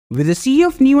With a sea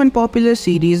of new and popular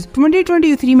series,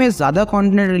 2023 में ज्यादा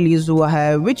content release हुआ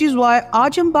है, which is why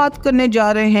आज हम बात करने जा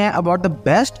रहे हैं about the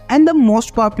best and the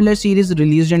most popular series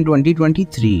released in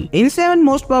 2023. In 7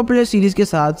 most popular series के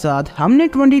साथ साथ हमने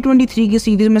 2023 की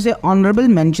सीरीज में से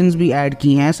honorable mentions भी ऐड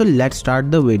की हैं, so let's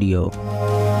start the video.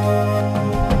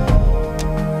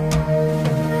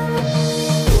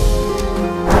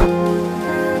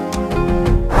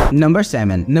 Number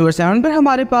 7 पर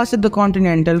हमारे पास है the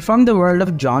continental from the world of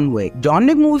John Wick. John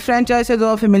Wick movie franchise से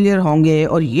तो फेमिलियर होंगे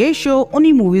और ये शो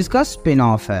उन्हीं मूवीज का स्पिन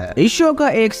ऑफ है। इस शो का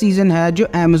एक सीजन है जो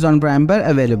Amazon प्राइम पर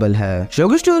अवेलेबल है। शो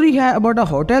की स्टोरी है about a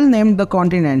hotel named the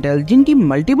continental जिनकी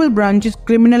मल्टीपल ब्रांचेस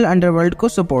क्रिमिनल अंडरवर्ल्ड को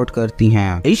सपोर्ट करती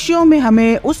हैं। इस शो में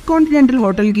हमें उस कॉन्टिनेंटल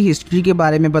होटल की हिस्ट्री के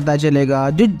बारे में पता चलेगा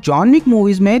जो जॉन विक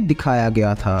मूवीज में दिखाया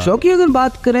गया था। शो की अगर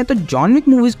बात करें तो जॉन विक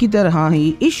मूवीज की तरह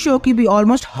ही इस शो की भी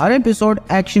ऑलमोस्ट हर एपिसोड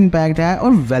एक्शन पैक्ड है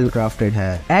और वेल क्राफ्टेड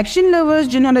है। एक्शन लवर्स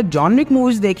जिन्होंने जॉन विक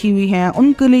मूवीज देखी हुई हैं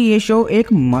उनके लिए ये शो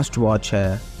एक मस्ट वॉच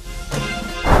है।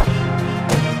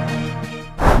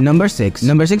 नंबर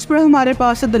 6 पर हमारे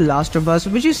पास है the last of us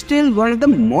which is still one of the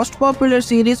most popular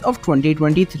series of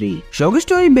 2023. Show की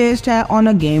स्टोरी बेस्ड है on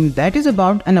a game that is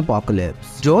about an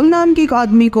apocalypse. जोल नाम के एक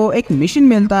आदमी को एक मिशन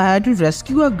मिलता है to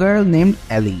rescue a girl named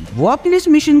Ellie. वो अपने इस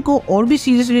मिशन को और भी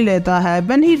सीरियसली लेता है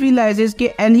when he realizes कि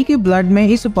Ellie के ब्लड में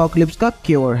इस apocalypse का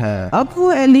क्योर है। अब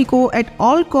वो Ellie को at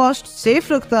all cost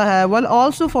सेफ रखता है while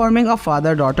also forming a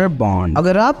father-daughter bond.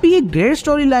 अगर आप भी एक ग्रेट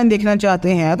स्टोरी लाइन देखना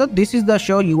चाहते हैं तो this is the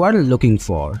show you are looking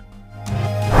for.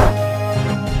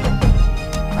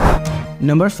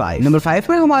 Number 5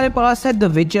 पर हमारे पास है द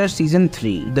विचर सीजन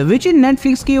 3। द विचर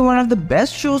नेटफ्लिक्स की one of the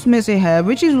best shows में से है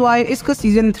which is why इसका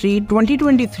सीजन 3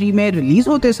 2023 में रिलीज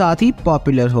होते साथ ही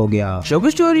पॉपुलर हो गया। शो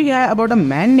की स्टोरी है अबाउट अ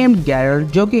मैन नेम्ड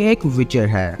गैरल्ट जो कि एक विचर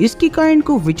है। इसकी काइंड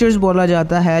को विचर्स बोला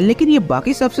जाता है लेकिन ये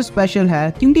बाकी सबसे स्पेशल है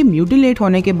क्योंकि म्यूटिलेट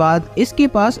होने के बाद इसके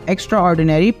पास एक्स्ट्रा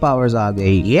ऑर्डिनरी पावर्स आ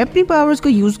गई। ये अपनी पावर्स को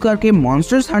यूज करके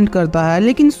मॉन्स्टर्स हंट करता है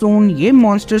लेकिन सून ये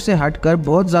मॉन्स्टर से हटकर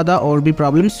बहुत ज्यादा और भी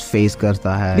प्रॉब्लम्स फेस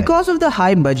करता है। Because of the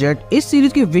high budget इस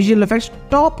सीरीज के विजुअल इफेक्ट्स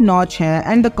टॉप नॉच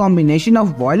हैं and the combination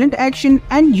of violent action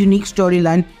and unique story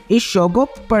line इस शो को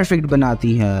परफेक्ट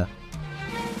बनाती है।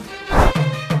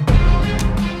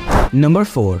 नंबर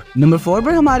 4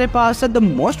 पर हमारे पास है the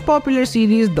most popular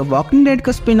series the walking dead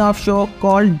का spin off show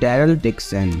called Daryl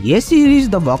Dixon. ये सीरीज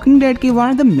द वॉकिंग डेड के one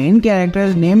of the main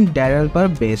characters name Daryl पर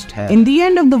बेस्ड है। In the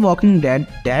end of the walking dead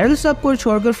Daryl सबको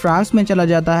छोड़कर France में चला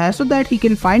जाता है so that he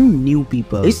can find new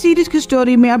people. इस सीरीज की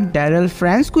स्टोरी में अब डैरल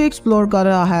फ्रांस को एक्सप्लोर कर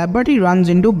रहा है but he runs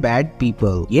into bad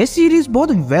people. ये सीरीज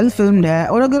बहुत वेल फिल्म्ड है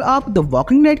और अगर आप द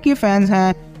वॉकिंग डेड के फैंस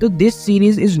हैं तो this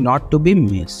series is not to be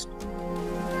missed.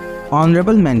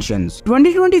 Honourable mentions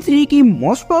 2023 की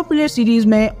मोस्ट पॉपुलर सीरीज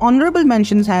में ऑनरेबल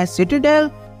मेंशंस हैं Citadel,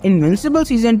 invincible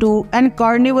season 2 and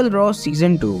carnival raw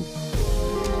season 2।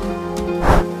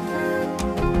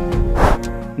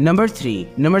 Number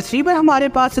 3 पर हमारे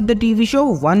पास है the TV show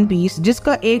one piece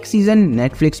जिसका एक सीजन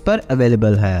नेटफ्लिक्स पर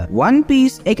अवेलेबल है। वन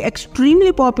पीस एक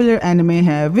एक्सट्रीमली पॉपुलर एनिमे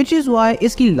है which is why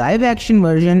इसकी live action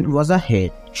version was a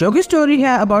hit. Show की स्टोरी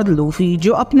है अबाउट लूफी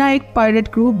जो अपना एक पायरेट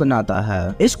क्रू बनाता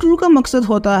है। इस क्रू का मकसद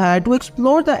होता है to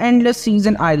explore the endless seize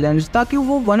and islands ताकि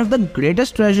वो one of the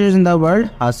greatest treasures in the world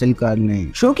हासिल कर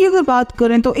लें। शो की अगर बात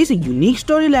करें तो इस यूनिक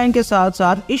स्टोरी लाइन के साथ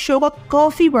साथ इस शो का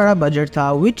काफी बड़ा बजट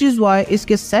था which is why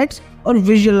इसके सेट्स और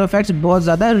विजुअल इफेक्ट्स बहुत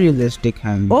ज्यादा रियलिस्टिक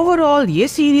हैं। ओवरऑल ये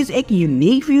सीरीज एक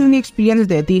यूनिक व्यूइंग एक्सपीरियंस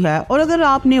देती है और अगर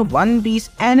आपने वन पीस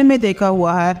एनिमे देखा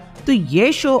हुआ है तो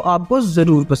ये शो आपको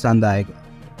जरूर पसंद आएगा।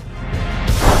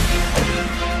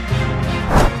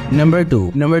 नंबर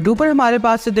 2 पर हमारे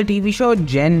पास है the TV show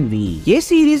gen we. ये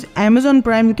सीरीज Amazon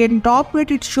प्राइम के टॉप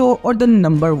रेटेड शो और the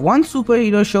number 1 super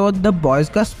hero show the boys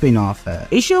का स्पिन ऑफ है।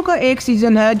 इस शो का एक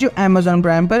सीजन है जो Amazon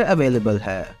प्राइम पर अवेलेबल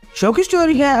है। शो की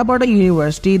स्टोरी है about a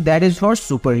university that is for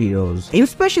super heroes. In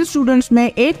special students में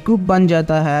एक ग्रुप बन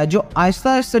जाता है जो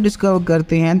आहिस्ता आहिस्ता डिस्कवर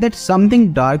करते हैं that something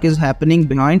dark is happening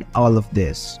behind all of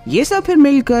this. ये सब फिर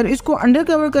मिलकर इसको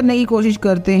अंडरकवर करने की कोशिश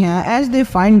करते हैं as they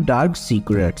find dark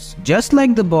secrets. Just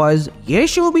like the boys ये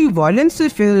शो भी वायलेंस से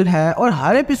फिल्ड है और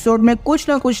हर एपिसोड में कुछ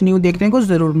ना कुछ न्यू देखने को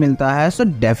जरूर मिलता है, so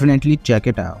definitely check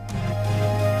it out.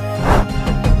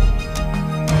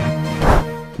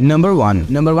 Number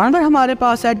 1 पर हमारे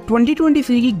पास है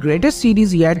 2023 की greatest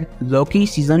series yet Loki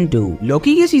season 2।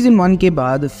 लोकी के सीजन 1 के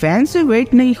बाद फैन से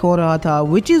वेट नहीं हो रहा था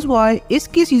which is why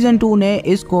इसके सीजन 2 ने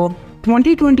इसको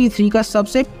 2023 का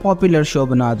सबसे पॉपुलर शो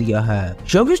बना दिया है।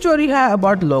 शो की स्टोरी है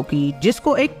अबाउट लोकी,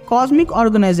 जिसको एक कॉस्मिक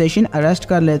ऑर्गेनाइजेशन अरेस्ट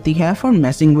कर लेती है for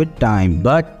messing with time,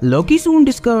 but Loki soon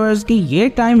discovers कि ये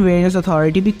टाइम वेरियंस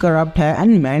अथॉरिटी भी करप्ट है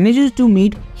and manages to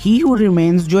meet he who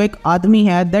remains, जो एक आदमी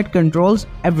है दैट कंट्रोल्स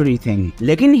एवरीथिंग।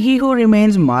 लेकिन ही हु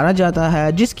रिमेन्स मारा जाता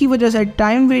है, जिसकी वजह से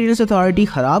टाइम वेरियंस अथॉरिटी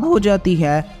खराब हो जाती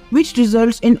है, which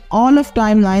results in all of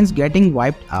timelines getting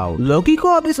wiped out. लोकी को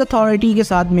अब इस अथॉरिटी के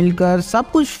साथ मिलकर सब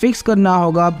कुछ फिक्स करना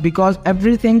होगा because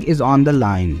everything is on the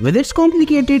line. With its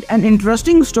complicated and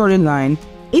interesting storyline,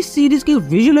 इस सीरीज के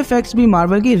विजुअल इफेक्ट्स भी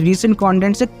मार्वल की रीसेंट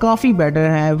कंटेंट से काफी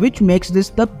बेटर हैं, which makes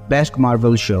this the best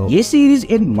Marvel show. ये सीरीज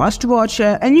एक मस्ट वॉच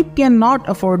है and you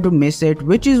cannot afford to miss it,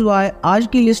 which is why आज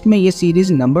की लिस्ट में ये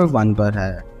सीरीज नंबर 1 पर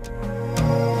है।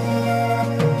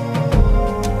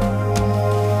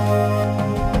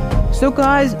 So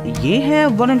guys, ये है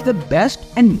one of the best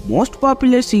and most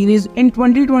popular series in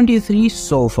 2023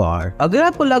 so far. अगर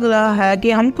आपको लग रहा है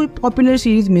कि हम कोई पॉपुलर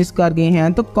सीरीज मिस कर गए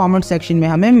हैं तो कमेंट सेक्शन में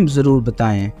हमें जरूर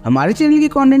बताएं। हमारे चैनल के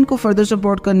कंटेंट को फर्दर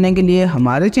सपोर्ट करने के लिए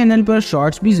हमारे चैनल पर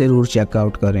शॉर्ट्स भी जरूर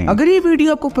चेकआउट करें। अगर ये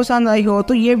वीडियो आपको पसंद आई हो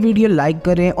तो ये वीडियो लाइक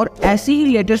करें और ऐसी ही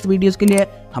लेटेस्ट वीडियोस के लिए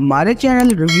हमारे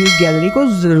चैनल रिव्यूज गैलरी को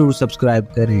जरूर सब्सक्राइब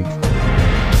करें।